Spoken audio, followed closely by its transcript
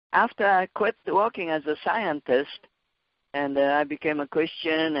after I quit working as a scientist, and I became a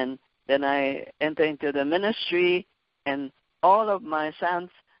Christian, and then I entered into the ministry, and all of my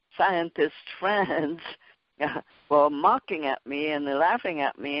scientist friends were mocking at me and laughing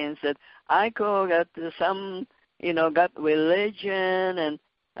at me and said, Aiko got some, got religion and,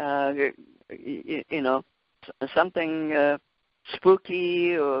 something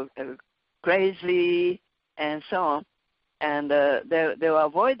spooky or crazy and so on. And they were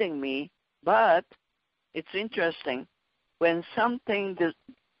avoiding me, but it's interesting. When something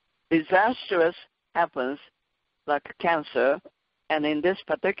disastrous happens, like cancer, and in this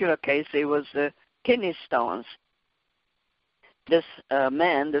particular case, it was kidney stones. This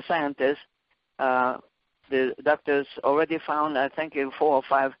man, the scientist, the doctors already found, I think, 4 or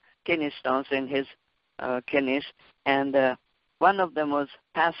 5 kidney stones in his kidneys, and one of them was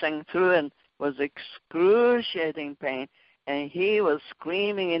passing through and was excruciating pain, and he was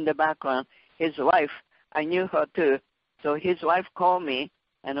screaming in the background. His wife, I knew her too, so his wife called me,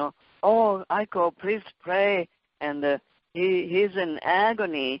 and oh, Aiko, please pray, and he's in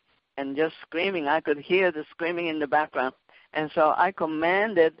agony and just screaming. I could hear the screaming in the background, and so I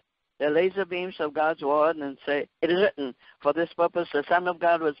commanded the laser beams of God's word and say, it is written, for this purpose the Son of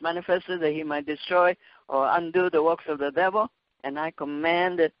God was manifested that he might destroy or undo the works of the devil, and I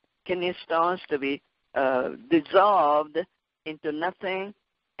commanded kidney stones to be dissolved into nothing,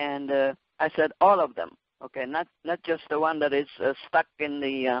 and I said all of them, okay, not just the one that is stuck in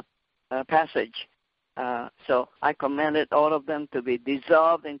the passage. So I commanded all of them to be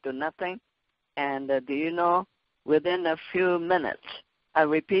dissolved into nothing, and do you know, within a few minutes, I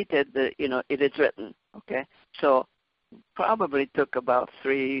repeated it is written, okay? So probably took about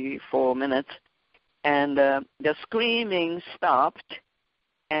 3-4 minutes, and the screaming stopped,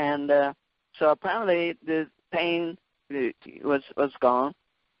 and so apparently the pain was gone,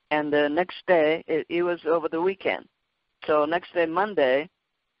 and the next day, it was over the weekend. So next day, Monday,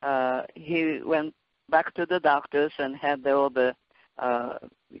 he went back to the doctors and had all the,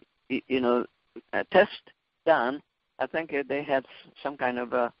 test done. I think they had some kind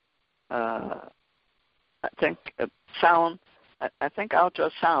of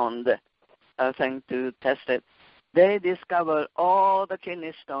ultrasound thing to test it. They discovered all the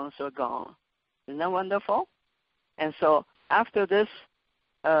kidney stones were gone. Isn't that wonderful? And so after this,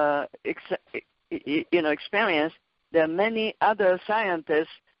 experience, there are many other scientists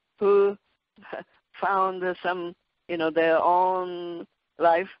who found some, their own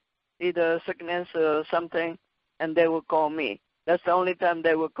life, either sickness or something, and they would call me. That's the only time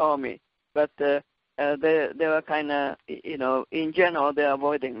they would call me. But they were kind of, in general, they're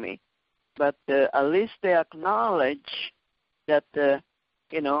avoiding me. But at least they acknowledge that,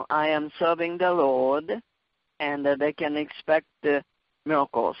 I am serving the Lord, and they can expect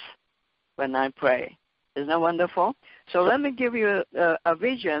miracles when I pray. Isn't that wonderful? So let me give you a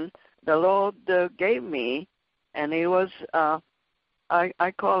vision the Lord gave me, and it was,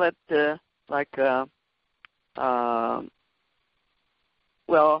 I call it in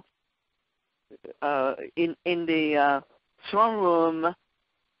the throne room,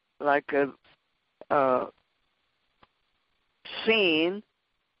 like a scene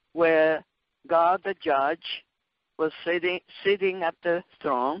where God the judge was sitting at the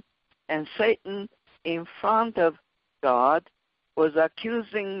throne, and Satan in front of God was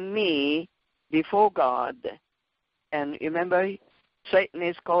accusing me before God. And remember, Satan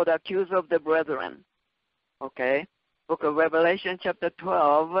is called accuser of the brethren. Okay? Book of Revelation chapter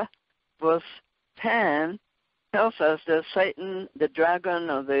 12, verse 10 tells us that Satan, the dragon,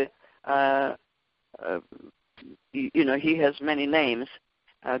 or the, he has many names.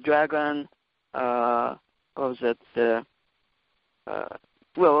 Dragon,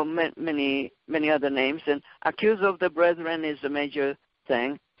 many other names. And accuser of the brethren is a major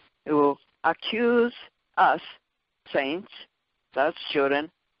thing. It will accuse us, saints, God's children,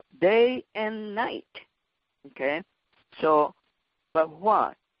 day and night. Okay? So, but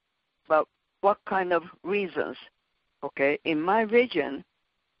what? But what kind of reasons? Okay? In my vision,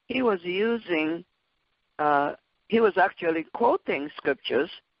 he was actually quoting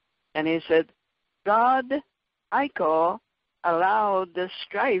scriptures, and he said, God, Aiko, allowed the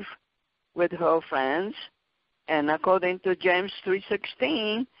strife with her friends, and according to James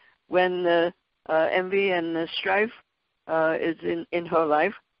 3:16, when envy and strife is in her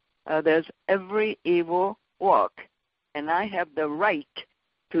life, there's every evil work, and I have the right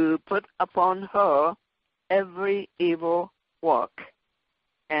to put upon her every evil work.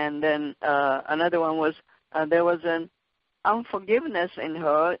 And then another one was there was an unforgiveness in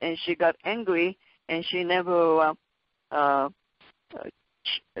her, and she got angry, and she never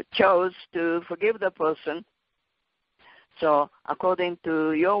chose to forgive the person. So according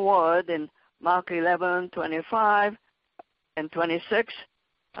to your word in Mark 11:25 and 26,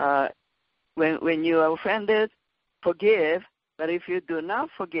 when you are offended, forgive. But if you do not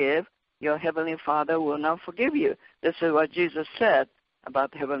forgive, your Heavenly Father will not forgive you. This is what Jesus said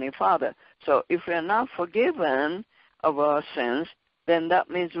about Heavenly Father. So if we are not forgiven of our sins, then that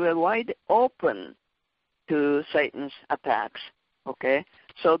means we're wide open to Satan's attacks. Okay?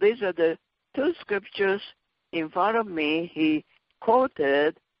 So these are the two scriptures in front of me. He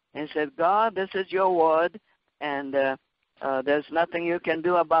quoted and said, God, this is your word, and there's nothing you can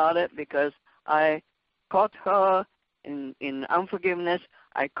do about it because I caught her in unforgiveness.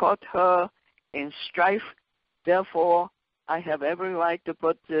 I caught her in strife. Therefore, I have every right to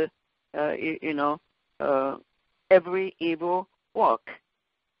put, every evil work.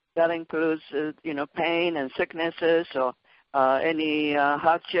 That includes, pain and sicknesses or any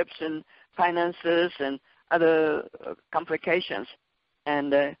hardships in finances and other complications.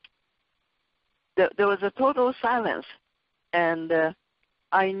 And there was a total silence. And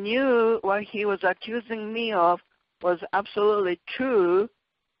I knew what he was accusing me of was absolutely true.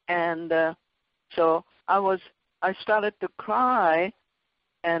 And so I started to cry.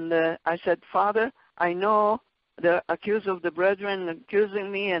 And I said, Father, I know the accuser of the brethren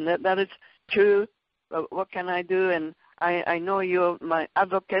accusing me, and that is true. But what can I do? And I know you're my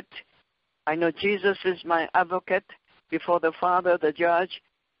advocate. I know Jesus is my advocate before the Father, the judge.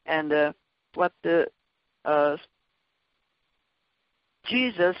 And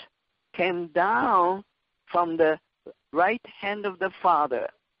Jesus came down from the right hand of the Father,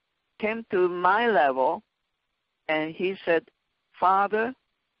 came to my level, and he said, Father,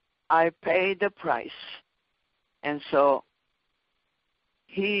 I paid the price. And so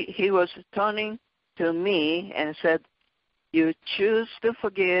he was turning to me and said, you choose to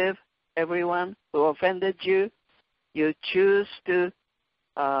forgive everyone who offended you. You choose to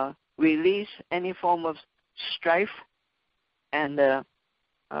release any form of strife and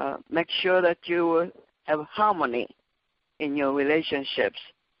make sure that you will have harmony in your relationships.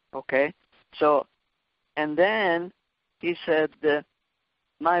 Okay? So, and then he said,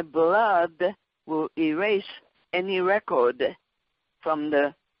 my blood will erase any record from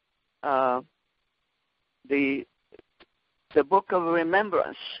the book of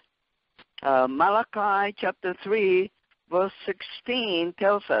remembrance. Malachi chapter 3, verse 16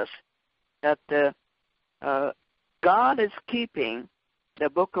 tells us that God is keeping the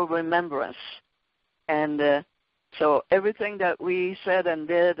book of remembrance. And so everything that we said and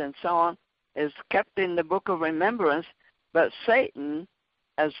did and so on is kept in the book of remembrance, but Satan,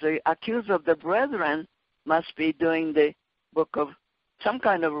 as the accuser of the brethren, must be doing the book of some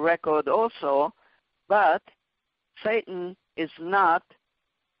kind of record also, but Satan is not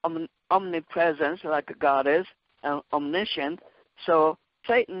omnipresent like God is, omniscient, so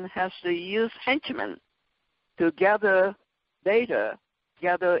Satan has to use henchmen to gather data,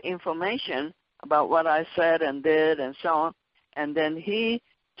 gather information about what I said and did and so on, and then he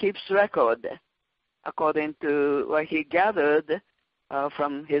keeps record according to what he gathered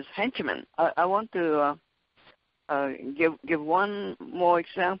from his henchmen. I want to give one more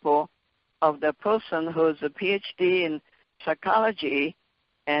example of the person who's a PhD in psychology,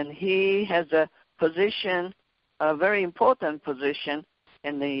 and he has a position, a very important position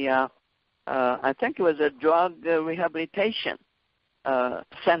in the, I think it was a drug rehabilitation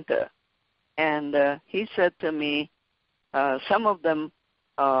center. And he said to me, some of them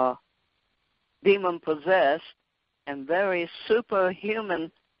are demon-possessed and very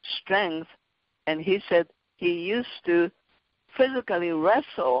superhuman strength. And he said he used to physically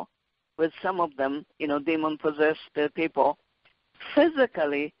wrestle with some of them, demon-possessed people,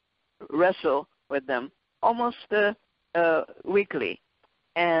 physically wrestle with them almost weekly.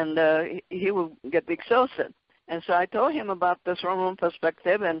 And he will get exhausted. And so I told him about the throne room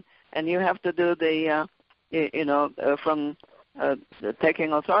perspective, and you have to do the, from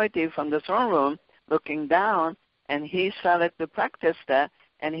taking authority from the throne room, looking down, and he started to practice that,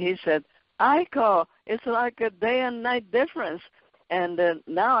 and he said, Aiko, it's like a day and night difference, and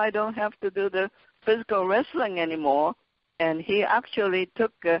now I don't have to do the physical wrestling anymore. And he actually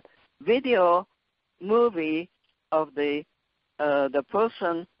took a video movie of the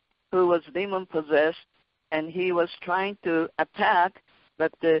person who was demon-possessed, and he was trying to attack,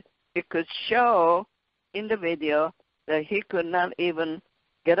 but it could show in the video that he could not even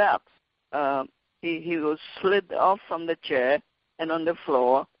get up. He was slid off from the chair and on the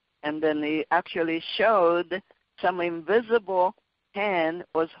floor, and then he actually showed some invisible hand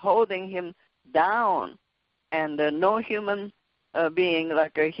was holding him down, and no human being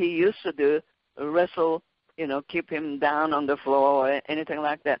like he used to do, wrestle, keep him down on the floor or anything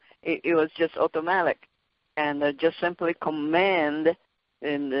like that. It was just automatic, and just simply command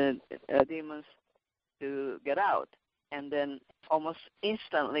the demons to get out, and then almost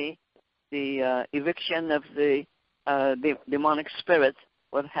instantly the eviction of the demonic spirit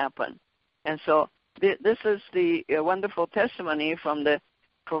would happen. And so this is the wonderful testimony from the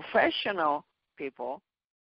professional people